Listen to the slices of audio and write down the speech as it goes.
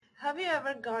Have you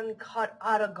ever gotten caught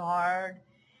out of guard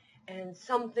and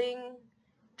something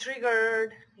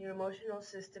triggered your emotional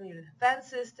system, your defense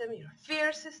system, your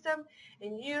fear system,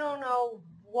 and you don't know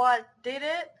what did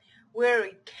it, where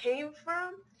it came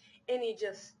from, and it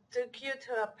just took you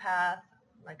to a path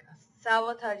like a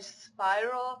sabotage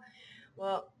spiral?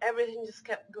 Well, everything just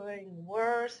kept going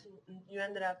worse. You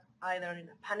ended up either in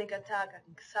a panic attack, an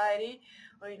anxiety,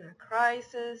 or in a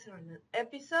crisis, or in an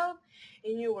episode,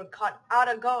 and you were caught out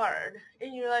of guard.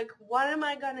 And you're like, what am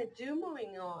I gonna do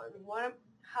moving on?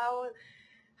 How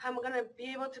am I gonna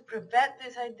be able to prevent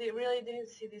this? Really didn't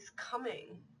see this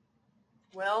coming.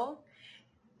 Well,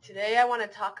 today I want to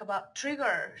talk about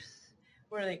triggers,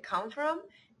 where they come from,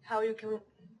 how you can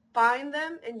find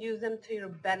them and use them to your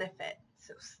benefit.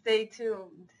 So stay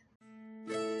tuned.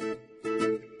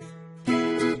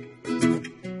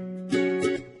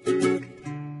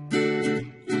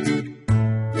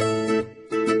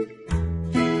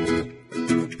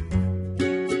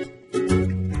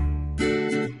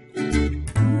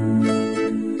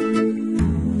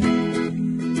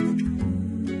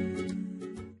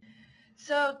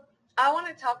 So I want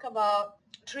to talk about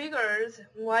triggers,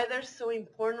 why they're so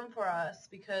important for us,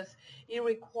 because it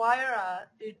requires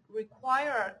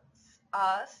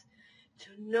us to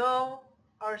know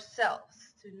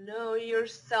ourselves, to know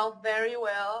yourself very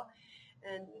well.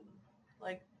 And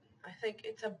like, I think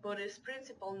it's a Buddhist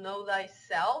principle, know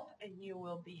thyself and you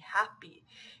will be happy,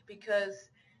 because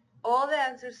all the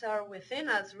answers are within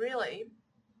us, really.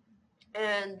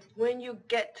 And when you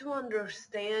get to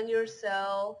understand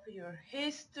yourself, your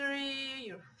history,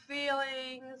 your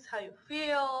feelings, how you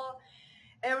feel,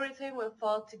 everything will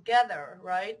fall together,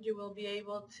 right? You will be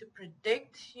able to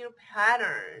predict your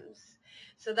patterns.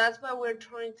 So that's what we're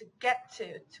trying to get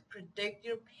to predict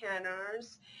your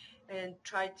patterns and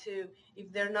try to, if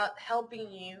they're not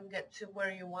helping you get to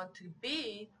where you want to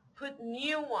be, put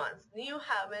new ones, new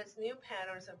habits, new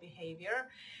patterns of behavior.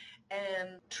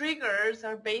 And triggers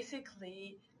are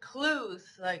basically clues.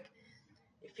 Like,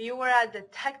 if you were a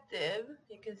detective,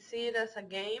 you can see it as a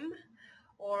game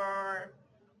or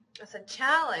as a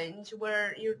challenge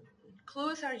where your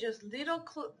clues are just little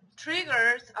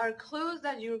triggers are clues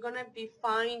that you're going to be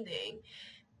finding.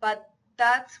 But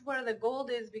that's where the gold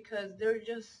is, because they're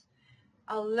just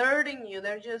alerting you.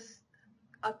 They're just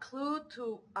a clue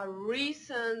to a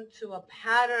reason, to a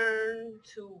pattern,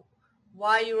 to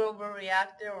why you're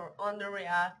overreacting or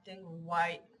underreacting, or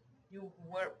why you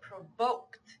were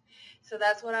provoked. So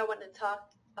that's what I want to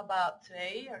talk about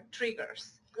today, are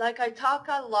triggers. Like, I talk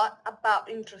a lot about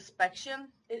introspection,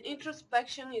 and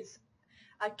introspection is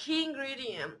a key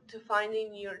ingredient to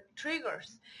finding your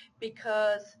triggers,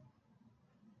 because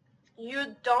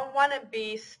you don't want to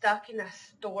be stuck in a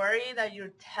story that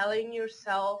you're telling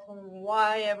yourself on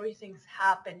why everything's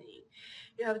happening.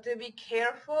 You have to be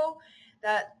careful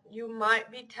that you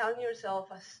might be telling yourself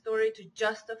a story to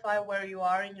justify where you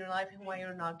are in your life and why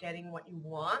you're not getting what you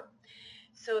want.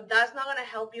 So that's not going to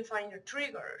help you find your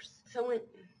triggers. So when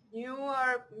you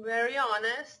are very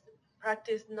honest,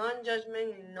 practice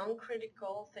non-judgment and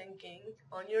non-critical thinking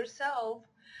on yourself.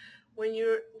 When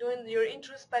you're doing your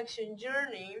introspection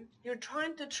journey, you're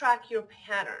trying to track your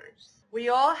patterns. We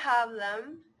all have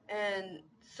them, and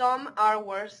some are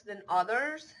worse than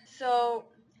others. So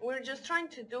we're just trying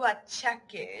to do a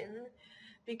check-in,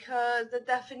 because the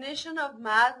definition of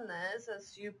madness,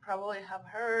 as you probably have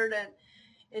heard, and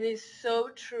it is so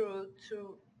true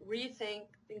to rethink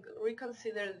and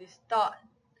reconsider this thought.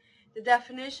 The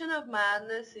definition of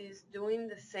madness is doing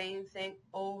the same thing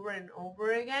over and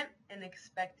over again and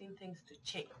expecting things to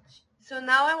change. So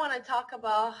now I want to talk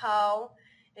about how,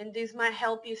 and this might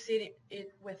help you see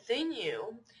it within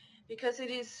you, because it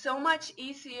is so much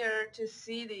easier to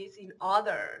see this in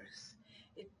others.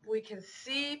 We can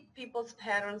see people's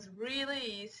patterns really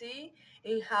easy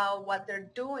in how what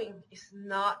they're doing is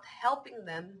not helping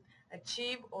them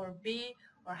achieve or be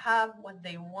or have what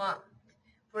they want.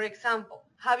 For example,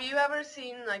 have you ever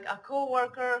seen like a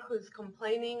coworker who's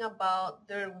complaining about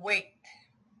their weight,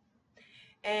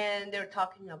 and they're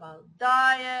talking about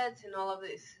diets and all of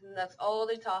this, and that's all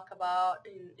they talk about,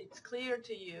 and it's clear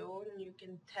to you and you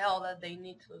can tell that they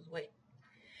need to lose weight.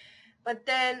 But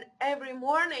then every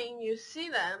morning you see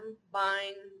them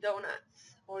buying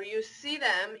donuts, or you see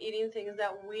them eating things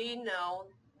that we know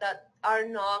that are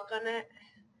not gonna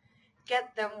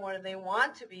get them where they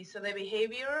want to be. So their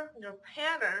behavior, their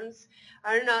patterns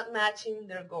are not matching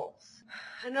their goals.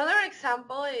 Another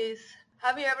example is,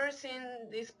 have you ever seen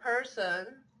this person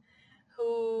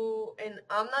who, and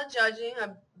I'm not judging,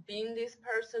 I'm being this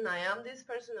person, I am this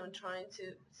person, I'm trying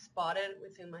to spot it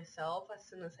within myself as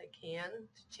soon as I can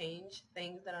to change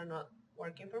things that are not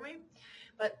working for me.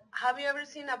 But have you ever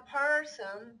seen a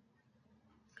person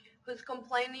who's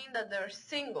complaining that they're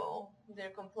single? They're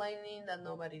complaining that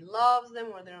nobody loves them,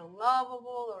 or they're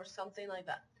unlovable, or something like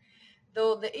that.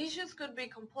 Though the issues could be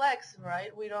complex,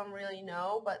 right? We don't really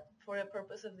know, but for the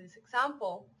purpose of this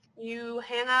example, you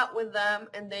hang out with them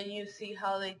and then you see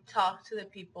how they talk to the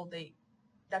people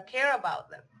that care about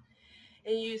them.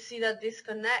 And you see that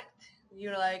disconnect.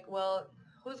 You're like, well,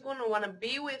 who's going to want to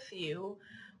be with you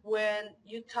when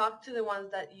you talk to the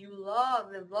ones that you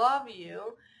love, that love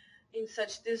you, in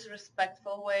such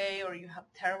disrespectful way, or you have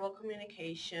terrible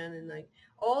communication, and like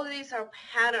all these are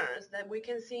patterns that we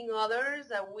can see in others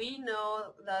that we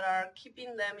know that are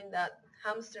keeping them in that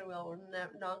hamster wheel.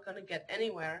 We're not going to get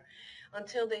anywhere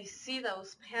until they see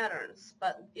those patterns,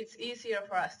 but it's easier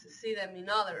for us to see them in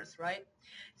others, right?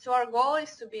 So our goal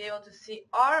is to be able to see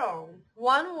our own.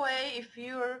 One way, if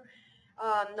you're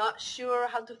not sure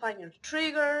how to find your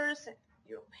triggers,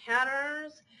 your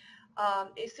patterns,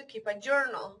 is to keep a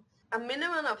journal. A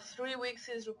minimum of 3 weeks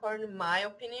is required in my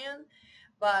opinion,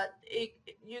 but it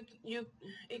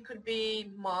could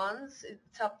be months.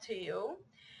 It's up to you.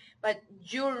 But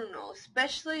journal,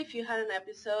 especially if you had an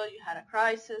episode, you had a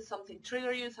crisis, something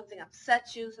triggered you, something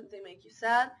upset you, something make you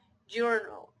sad,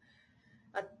 journal.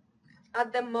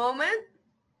 At the moment,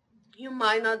 you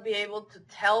might not be able to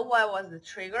tell what was the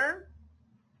trigger,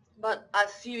 but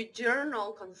as you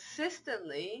journal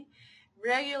consistently,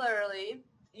 regularly,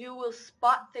 you will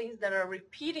spot things that are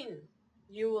repeating.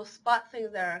 You will spot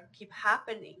things that keep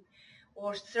happening,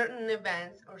 or certain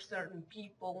events, or certain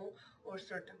people, or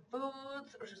certain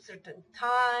foods, or certain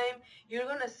time. You're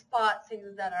going to spot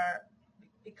things that are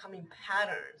becoming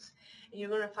patterns. And you're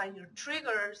going to find your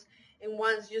triggers, and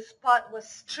once you spot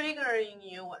what's triggering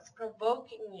you, what's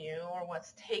provoking you, or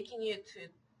what's taking you to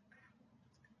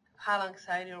have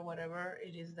anxiety or whatever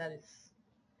it is that is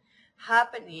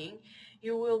happening,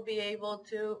 you will be able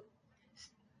to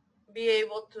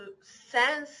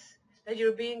sense that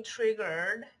you're being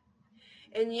triggered.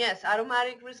 And yes,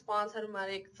 automatic response,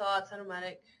 automatic thoughts,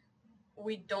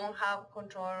 we don't have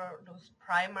control of those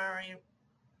primary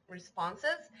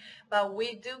responses, but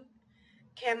we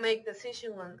can make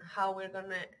decision on how we're going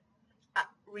to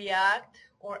react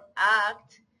or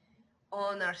act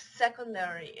on our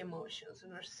secondary emotions,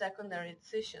 on our secondary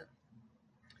decision.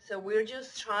 So we're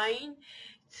just trying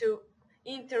to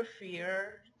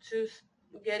interfere, to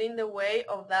get in the way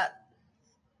of that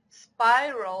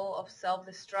spiral of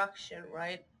self-destruction,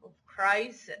 right, of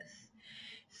crisis.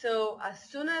 So as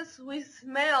soon as we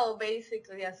smell,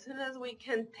 basically, as soon as we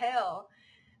can tell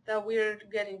that we're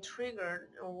getting triggered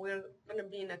or we're going to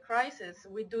be in a crisis,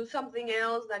 we do something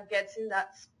else that gets in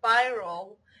that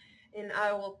spiral. And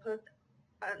I will put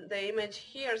the image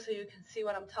here so you can see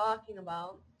what I'm talking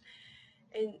about.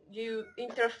 And you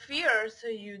interfere so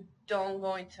you don't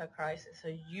go into a crisis,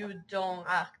 so you don't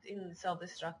act in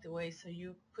self-destructive ways, so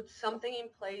you put something in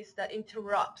place that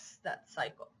interrupts that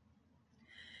cycle.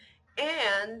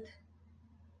 And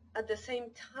at the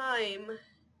same time,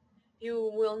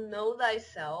 you will know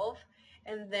thyself,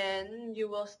 and then you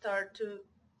will start to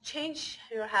change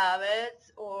your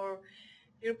habits or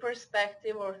your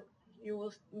perspective, or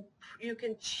you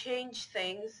can change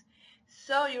things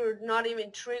so you're not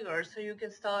even triggered, so you can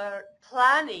start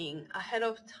planning ahead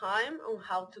of time on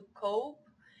how to cope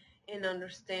and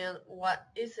understand what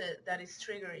is it that is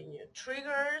triggering you.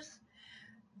 Triggers,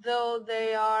 though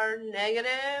they are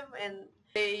negative and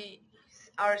they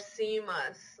are seen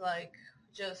as like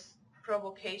just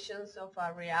provocations of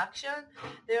a reaction,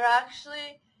 they're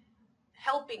actually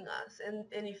helping us. And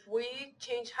if we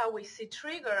change how we see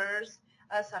triggers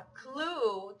as a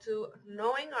clue to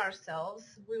knowing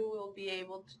ourselves, we will be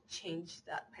able to change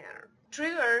that pattern.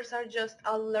 Triggers are just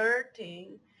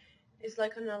alerting. It's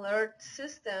like an alert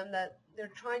system that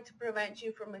they're trying to prevent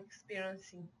you from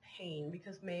experiencing pain,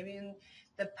 because maybe in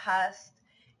the past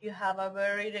you have a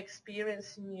buried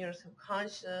experience in your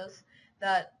subconscious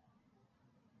that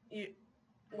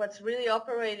what's really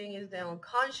operating is the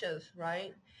unconscious,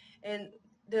 right? And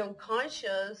the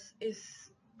unconscious is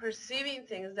perceiving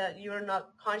things that you're not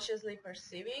consciously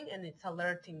perceiving, and it's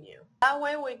alerting you. That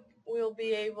way we will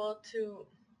be able to,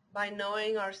 by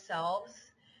knowing ourselves,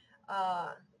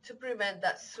 to prevent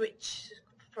that switch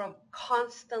from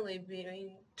constantly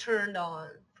being turned on,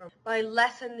 by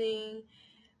lessening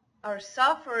our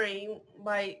suffering,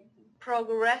 by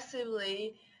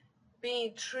progressively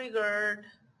being triggered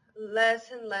less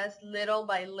and less, little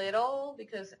by little,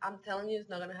 because I'm telling you,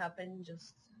 it's not going to happen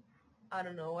just out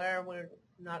of nowhere. We're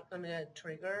not going to get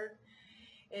triggered.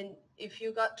 And if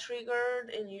you got triggered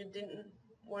and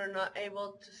were not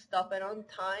able to stop it on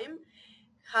time,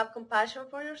 have compassion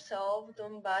for yourself,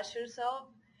 don't bash yourself,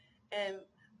 and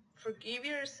forgive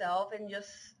yourself, and just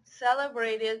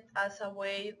celebrate it as a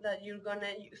way that you're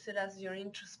gonna use it as your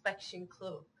introspection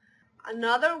clue.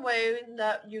 Another way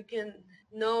that you can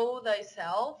know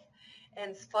thyself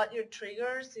and spot your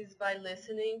triggers is by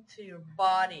listening to your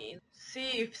body.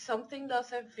 See if something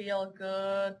doesn't feel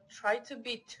good, try to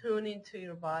be tuned into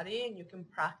your body, and you can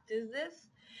practice this.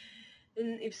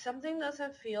 And if something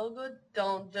doesn't feel good,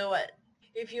 don't do it.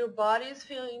 If your body is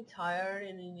feeling tired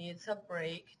and it needs a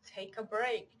break, take a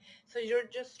break. So you're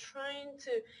just trying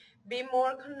to be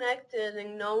more connected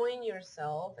and knowing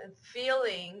yourself and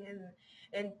feeling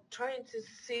and trying to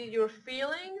see your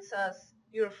feelings as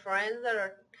your friends that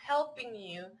are helping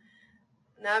you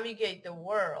navigate the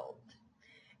world.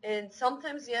 And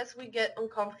sometimes, yes, we get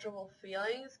uncomfortable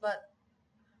feelings, but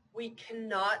we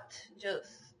cannot just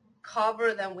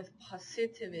cover them with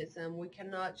positivism. We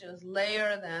cannot just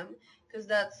layer them, because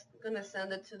that's going to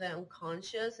send it to the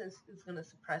unconscious and it's going to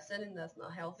suppress it, and that's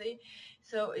not healthy.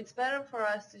 So it's better for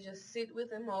us to just sit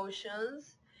with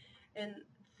emotions and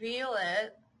feel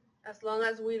it, as long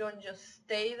as we don't just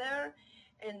stay there,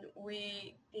 and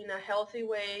we, in a healthy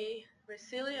way,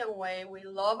 resilient way, we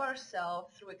love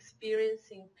ourselves through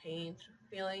experiencing pain, through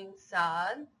feeling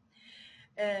sad,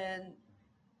 and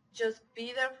just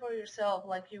be there for yourself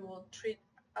like you will treat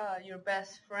your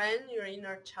best friend, your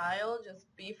inner child.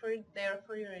 Just be there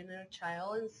for your inner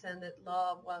child and send it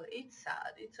love while it's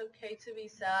sad. It's okay to be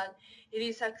sad. It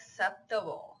is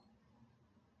acceptable.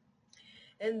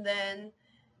 And then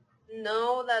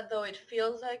know that though it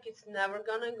feels like it's never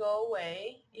gonna go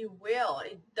away, it will.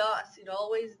 It does. It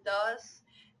always does.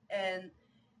 And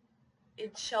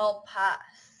it shall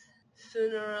pass.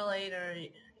 Sooner or later,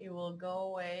 it will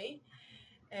go away.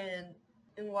 And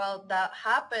while that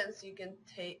happens, you can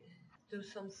do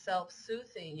some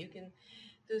self-soothing. You can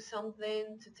do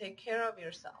something to take care of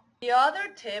yourself. The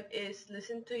other tip is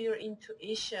listen to your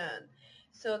intuition.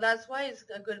 So that's why it's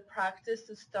a good practice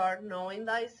to start knowing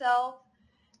thyself.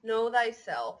 Know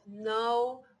thyself.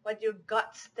 Know what your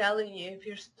gut's telling you. If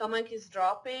your stomach is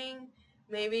dropping,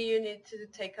 maybe you need to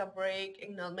take a break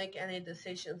and not make any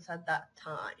decisions at that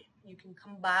time. You can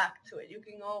come back to it. You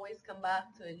can always come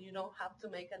back to it. You don't have to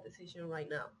make a decision right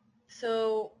now.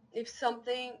 So if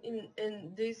something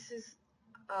in this is,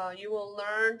 you will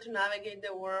learn to navigate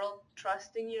the world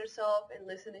trusting yourself and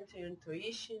listening to your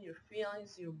intuition, your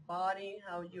feelings, your body,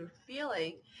 how you're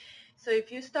feeling. So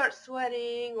if you start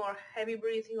sweating or heavy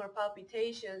breathing or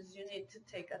palpitations, you need to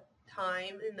take a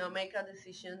time and not make a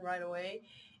decision right away,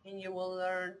 and you will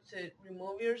learn to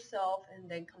remove yourself and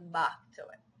then come back to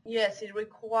it. Yes, it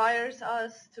requires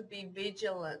us to be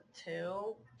vigilant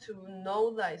too, to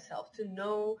know thyself,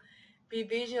 be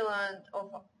vigilant of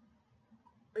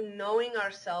knowing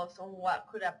ourselves on what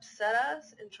could upset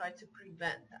us and try to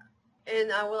prevent that.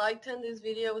 And I would like to end this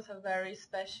video with a very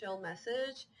special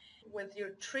message with your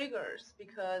triggers,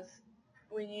 because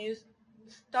when you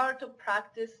start to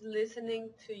practice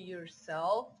listening to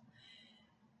yourself,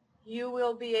 you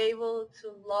will be able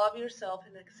to love yourself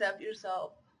and accept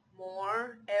yourself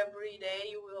more every day.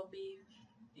 You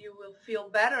will feel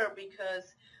better,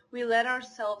 because we let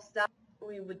ourselves down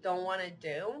we don't want to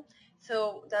do.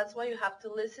 So that's why you have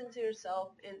to listen to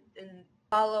yourself and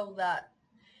follow that.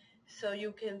 So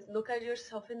you can look at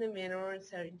yourself in the mirror and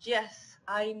say, yes,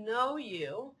 I know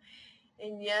you,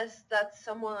 and yes, that's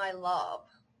someone I love.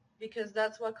 Because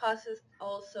that's what causes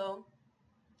also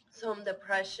some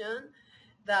depression,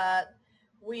 that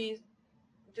we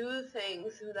do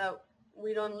things that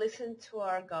we don't listen to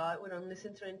our gut, we don't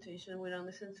listen to our intuition, we don't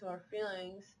listen to our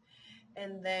feelings,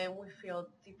 and then we feel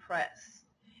depressed,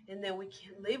 and then we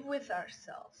can't live with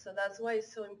ourselves. So that's why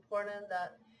it's so important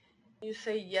that you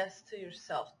say yes to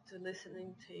yourself, to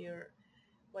listening to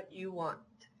what you want,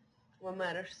 what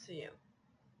matters to you.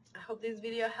 I hope this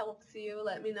video helps you.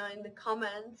 Let me know in the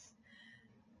comments.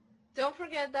 Don't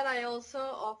forget that I also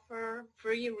offer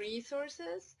free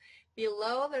resources.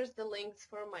 Below there's the links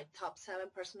for my top 7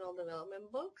 personal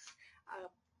development books, a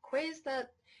quiz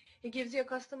that it gives you a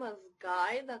customized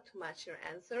guide to match your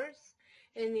answers.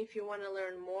 And if you want to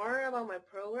learn more about my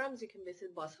programs, you can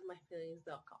visit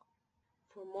bossofmyfeelings.com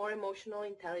for more emotional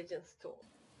intelligence tools.